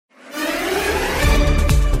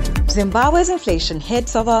Zimbabwe's inflation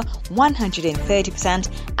hits over 130%,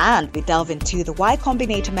 and we delve into the Y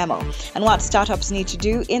Combinator memo and what startups need to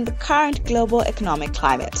do in the current global economic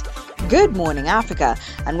climate. Good morning, Africa,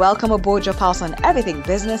 and welcome aboard your pulse on everything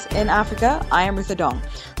business in Africa. I am Ruth Adong.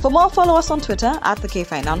 For more, follow us on Twitter at The K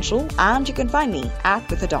Financial, and you can find me at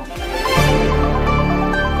Ruth Adong.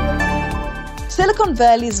 Silicon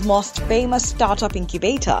Valley's most famous startup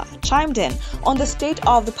incubator chimed in on the state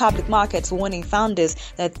of the public markets, warning founders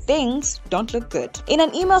that things don't look good. In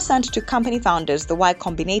an email sent to company founders, the Y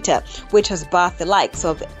Combinator, which has birthed the likes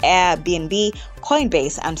of Airbnb,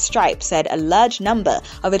 Coinbase and Stripe, said a large number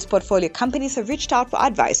of its portfolio companies have reached out for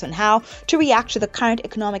advice on how to react to the current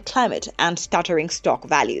economic climate and stuttering stock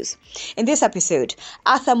values. In this episode,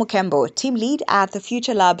 Arthur Mukembo, team lead at the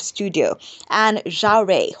Future Lab Studio, and Zhao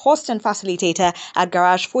Rui, host and facilitator at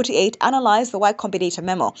Garage 48, analyze the Y Combinator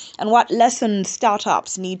memo and what lessons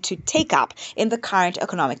startups need to take up in the current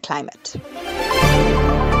economic climate.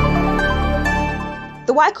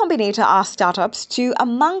 The Y Combinator asks startups to,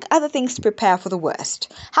 among other things, prepare for the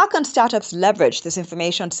worst. How can startups leverage this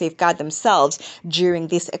information to safeguard themselves during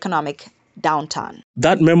this economic downturn?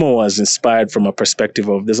 That memo was inspired from a perspective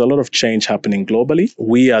of there's a lot of change happening globally.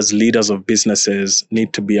 We as leaders of businesses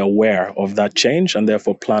need to be aware of that change and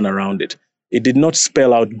therefore plan around it. It did not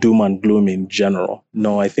spell out doom and gloom in general.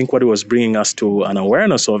 No, I think what it was bringing us to an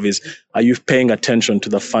awareness of is, are you paying attention to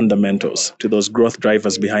the fundamentals, to those growth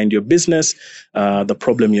drivers behind your business, the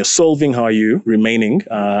problem you're solving? How are you remaining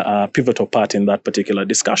a pivotal part in that particular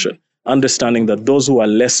discussion? Understanding that those who are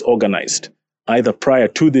less organized, either prior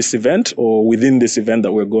to this event or within this event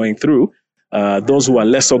that we're going through, those who are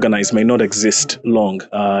less organized may not exist long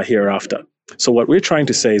hereafter. So what we're trying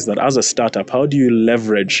to say is that as a startup, how do you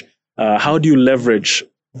leverage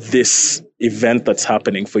this event that's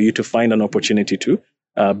happening for you to find an opportunity to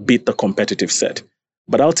beat the competitive set?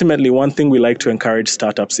 But ultimately, one thing we like to encourage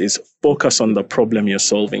startups is focus on the problem you're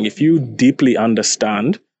solving. If you deeply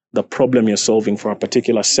understand the problem you're solving for a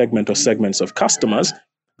particular segment or segments of customers,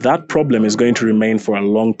 that problem is going to remain for a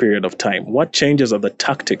long period of time. What changes are the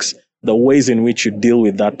tactics, the ways in which you deal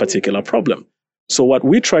with that particular problem. So what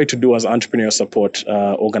we try to do as entrepreneur support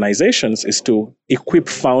organizations is to equip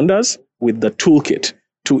founders with the toolkit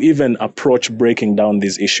to even approach breaking down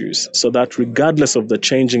these issues so that regardless of the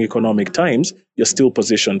changing economic times, you're still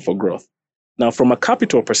positioned for growth. Now, from a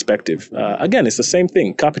capital perspective, again, it's the same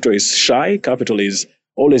thing. Capital is shy. Capital is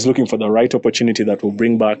always looking for the right opportunity that will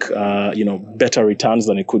bring back better returns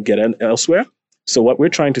than it could get elsewhere. So what we're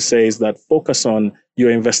trying to say is that focus on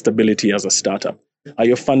your investability as a startup. Are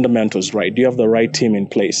your fundamentals right? Do you have the right team in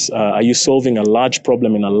place? Are you solving a large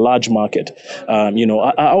problem in a large market? Are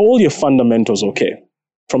all your fundamentals okay?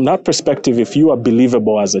 From that perspective, if you are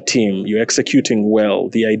believable as a team, you're executing well,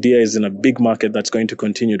 the idea is in a big market that's going to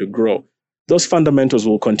continue to grow, those fundamentals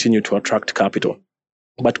will continue to attract capital.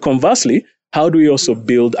 But conversely, how do we also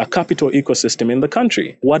build a capital ecosystem in the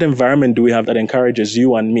country? What environment do we have that encourages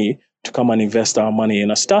you and me to come and invest our money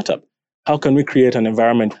in a startup? How can we create an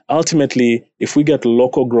environment? Ultimately, if we get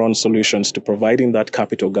local grown solutions to providing that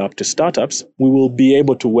capital gap to startups, we will be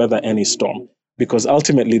able to weather any storm. Because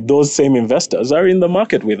ultimately, those same investors are in the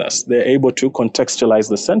market with us. They're able to contextualize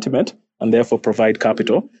the sentiment and therefore provide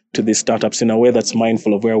capital to these startups in a way that's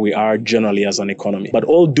mindful of where we are generally as an economy. But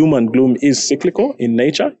all doom and gloom is cyclical in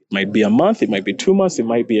nature. It might be a month, it might be 2 months, it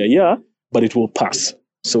might be a year, but it will pass.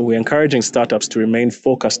 So we're encouraging startups to remain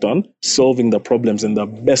focused on solving the problems in the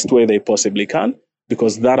best way they possibly can,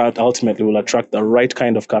 because that ultimately will attract the right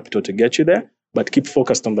kind of capital to get you there. But keep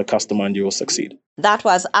focused on the customer and you will succeed. That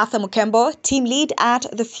was Arthur Mukembo, team lead at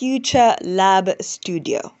the Future Lab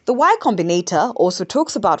Studio. The Y Combinator also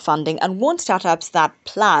talks about funding and warns startups that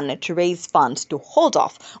plan to raise funds to hold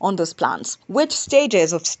off on those plans. Which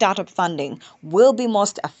stages of startup funding will be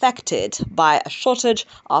most affected by a shortage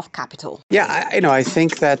of capital? Yeah, I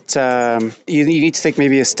think that you need to take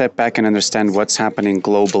maybe a step back and understand what's happening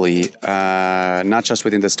globally, not just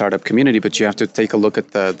within the startup community, but you have to take a look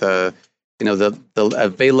at the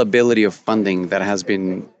availability of funding that has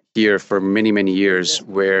been here for many, many years,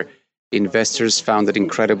 where investors found it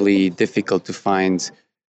incredibly difficult to find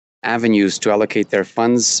avenues to allocate their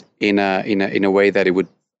funds in a way that it would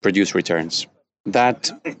produce returns. That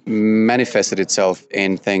manifested itself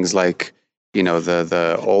in things like,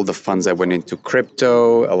 all the funds that went into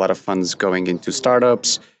crypto, a lot of funds going into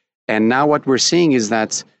startups. And now what we're seeing is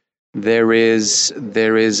that there is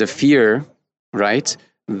a fear, right,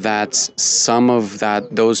 that some of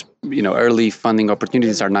those early funding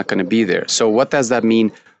opportunities are not going to be there. So what does that mean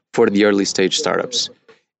for the early stage startups?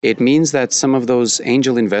 It means that some of those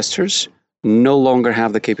angel investors no longer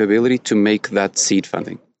have the capability to make that seed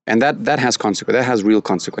funding. And that has consequences. That has real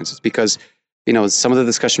consequences because, some of the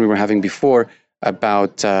discussion we were having before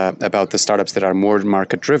about the startups that are more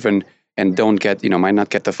market driven and might not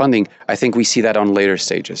get the funding. I think we see that on later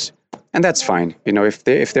stages, and that's fine.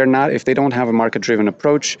 If they don't have a market driven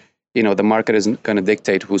approach, the market isn't going to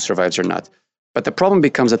dictate who survives or not. But the problem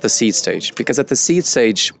becomes at the seed stage, because at the seed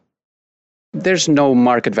stage, there's no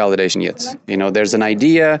market validation yet. There's an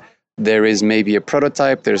idea, there is maybe a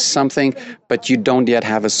prototype, there's something, but you don't yet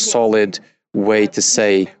have a solid way to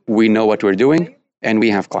say, we know what we're doing and we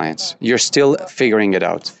have clients. You're still figuring it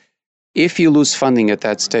out. If you lose funding at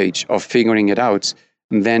that stage of figuring it out,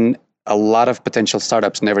 then a lot of potential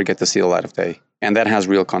startups never get to see the light of day. And that has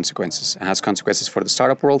real consequences. It has consequences for the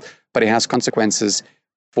startup world, but it has consequences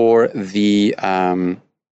for the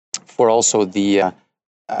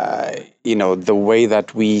the way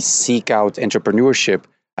that we seek out entrepreneurship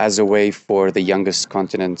as a way for the youngest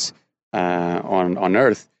continent on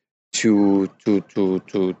Earth to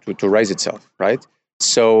rise itself, right?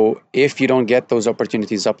 So if you don't get those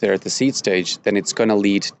opportunities up there at the seed stage, then it's going to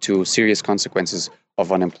lead to serious consequences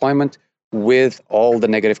of unemployment, with all the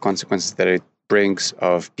negative consequences that it brings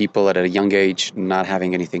of people at a young age not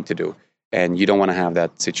having anything to do. And you don't want to have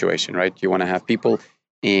that situation, right? You want to have people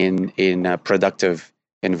in a productive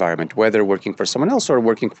environment, whether working for someone else or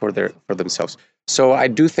working for themselves. So I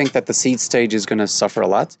do think that the seed stage is going to suffer a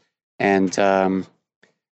lot, and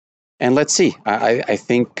let's see. I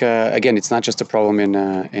think again, it's not just a problem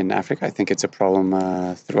in Africa. I think it's a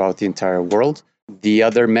problem throughout the entire world. The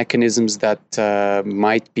other mechanisms that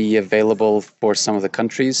might be available for some of the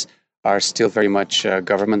countries are still very much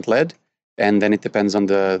government-led, and then it depends on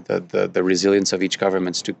the resilience of each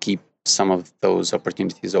government to keep some of those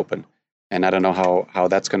opportunities open. And I don't know how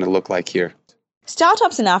that's going to look like here.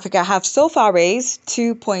 Startups in Africa have so far raised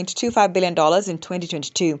 $2.25 billion in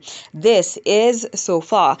 2022. This is so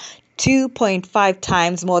far 2.5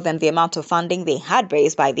 times more than the amount of funding they had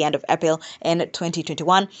raised by the end of April in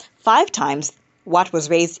 2021, 5 times what was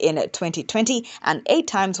raised in 2020, and 8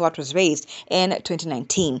 times what was raised in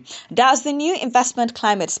 2019. Does the new investment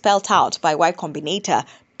climate spelled out by Y Combinator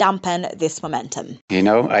dampen this momentum?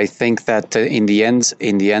 I think that in the end,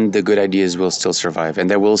 the good ideas will still survive, and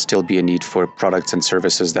there will still be a need for products and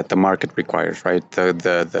services that the market requires, right?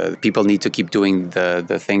 The people need to keep doing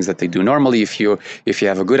the things that they do normally. If you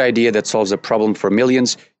have a good idea that solves a problem for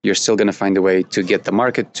millions, you're still going to find a way to get the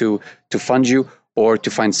market to fund you, or to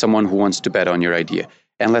find someone who wants to bet on your idea.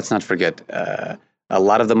 And let's not forget, a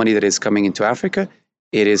lot of the money that is coming into Africa,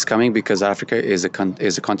 it is coming because Africa is a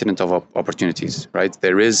continent of opportunities, right?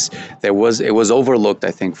 It was overlooked,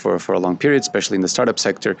 I think, for a long period, especially in the startup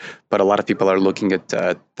sector. But a lot of people are looking at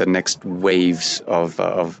the next waves of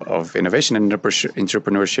innovation and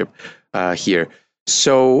entrepreneurship here.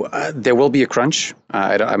 So there will be a crunch.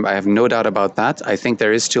 I have no doubt about that. I think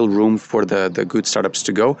there is still room for the good startups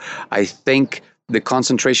to go. I think the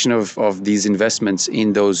concentration of these investments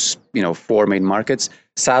in those 4 main markets,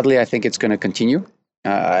 sadly, I think it's going to continue.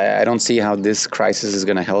 I don't see how this crisis is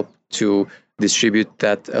going to help to distribute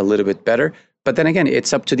that a little bit better. But then again,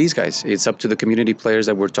 it's up to these guys. It's up to the community players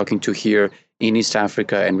that we're talking to here in East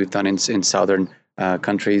Africa, and we've done in southern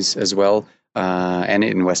countries as well, and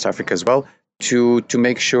in West Africa as well, to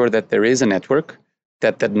make sure that there is a network,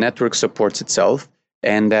 that network supports itself,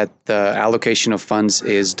 and that the allocation of funds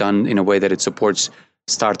is done in a way that it supports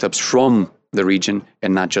startups from the region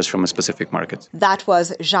and not just from a specific market. That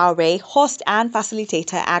was Zhao Ray, host and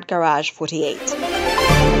facilitator at Garage 48.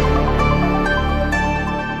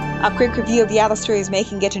 A quick review of the other stories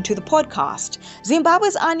making it into the podcast.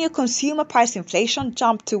 Zimbabwe's annual consumer price inflation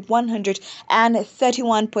jumped to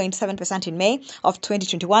 131.7% in May of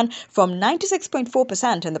 2021 from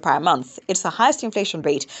 96.4% in the prior month. It's the highest inflation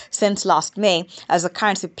rate since last May, as the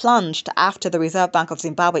currency plunged after the Reserve Bank of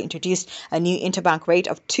Zimbabwe introduced a new interbank rate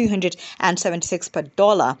of 276 per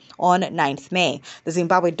dollar on 9th May. The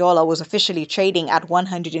Zimbabwe dollar was officially trading at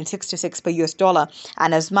 166 per US dollar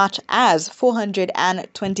and as much as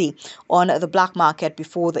 420 on the black market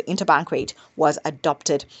before the interbank rate was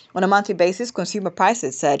adopted. On a monthly basis, consumer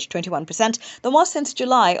prices surged 21%, the most since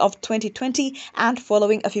July of 2020, and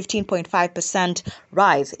following a 15.5%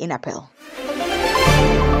 rise in April.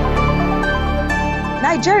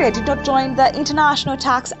 Nigeria did not join the international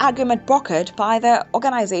tax agreement brokered by the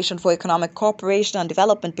Organization for Economic Cooperation and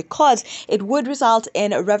Development because it would result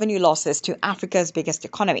in revenue losses to Africa's biggest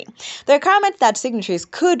economy. The requirement that signatories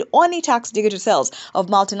could only tax digital sales of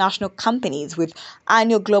multinational companies with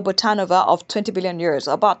annual global turnover of 20 billion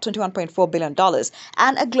euros, about $21.4 billion,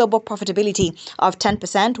 and a global profitability of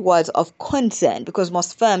 10% was of concern because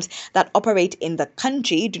most firms that operate in the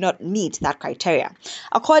country do not meet that criteria.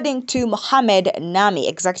 According to Mohammed Nami,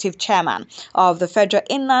 executive chairman of the Federal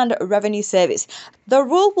Inland Revenue Service, the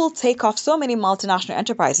rule will take off so many multinational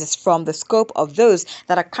enterprises from the scope of those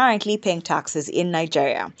that are currently paying taxes in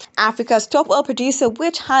Nigeria. Africa's top oil producer,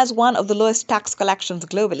 which has one of the lowest tax collections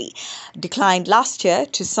globally, declined last year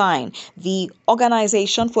to sign the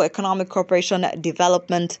Organization for Economic Cooperation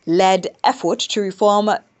Development-led effort to reform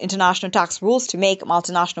international tax rules to make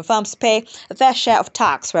multinational firms pay their share of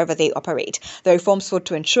tax wherever they operate. The reforms sought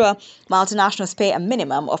to ensure multinationals pay a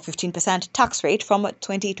minimum of 15% tax rate from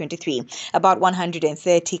 2023. About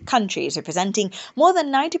 130 countries, representing more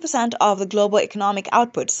than 90% of the global economic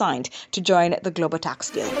output, signed to join the global tax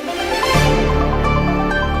deal.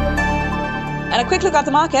 And a quick look at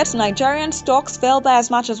the markets. Nigerian stocks fell by as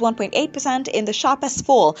much as 1.8% in the sharpest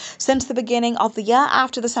fall since the beginning of the year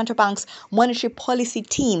after the central bank's monetary policy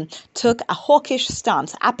team took a hawkish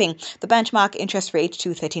stance, upping the benchmark interest rate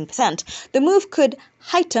to 13%. The move could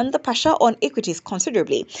heighten the pressure on equities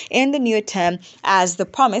considerably in the near term, as the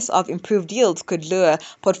promise of improved yields could lure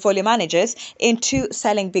portfolio managers into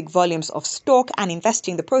selling big volumes of stock and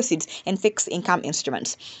investing the proceeds in fixed income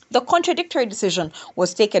instruments. The contradictory decision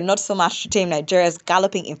was taken not so much to tame Nigeria's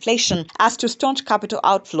galloping inflation as to staunch capital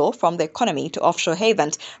outflow from the economy to offshore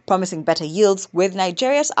havens, promising better yields, with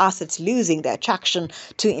Nigeria's assets losing their attraction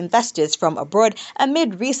to investors from abroad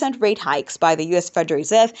amid recent rate hikes by the US Federal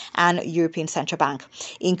Reserve and European Central Bank.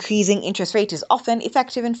 Increasing interest rate is often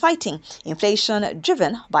effective in fighting inflation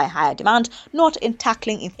driven by higher demand, not in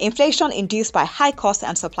tackling inflation induced by high costs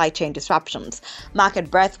and supply chain disruptions. Market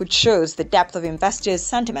breadth, which shows the depth of investors'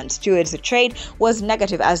 sentiment towards the trade, was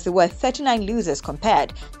negative as there were 39 losers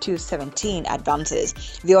compared to 17 advances.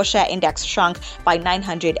 The all-share index shrunk by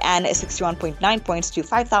 961.9 points to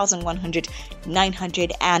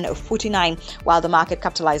 5,949, while the market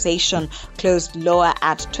capitalization closed lower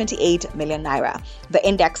at 28 million naira. The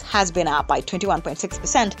index has been up by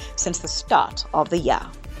 21.6% since the start of the year.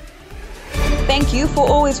 Thank you for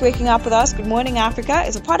always waking up with us. Good Morning Africa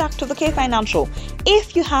is a product of the K Financial.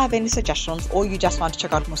 If you have any suggestions or you just want to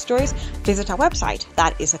check out more stories, visit our website.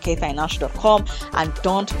 That is thekfinancial.com, and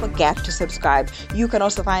don't forget to subscribe. You can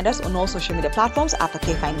also find us on all social media platforms at the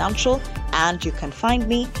K Financial, and you can find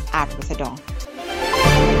me at With a Dawn.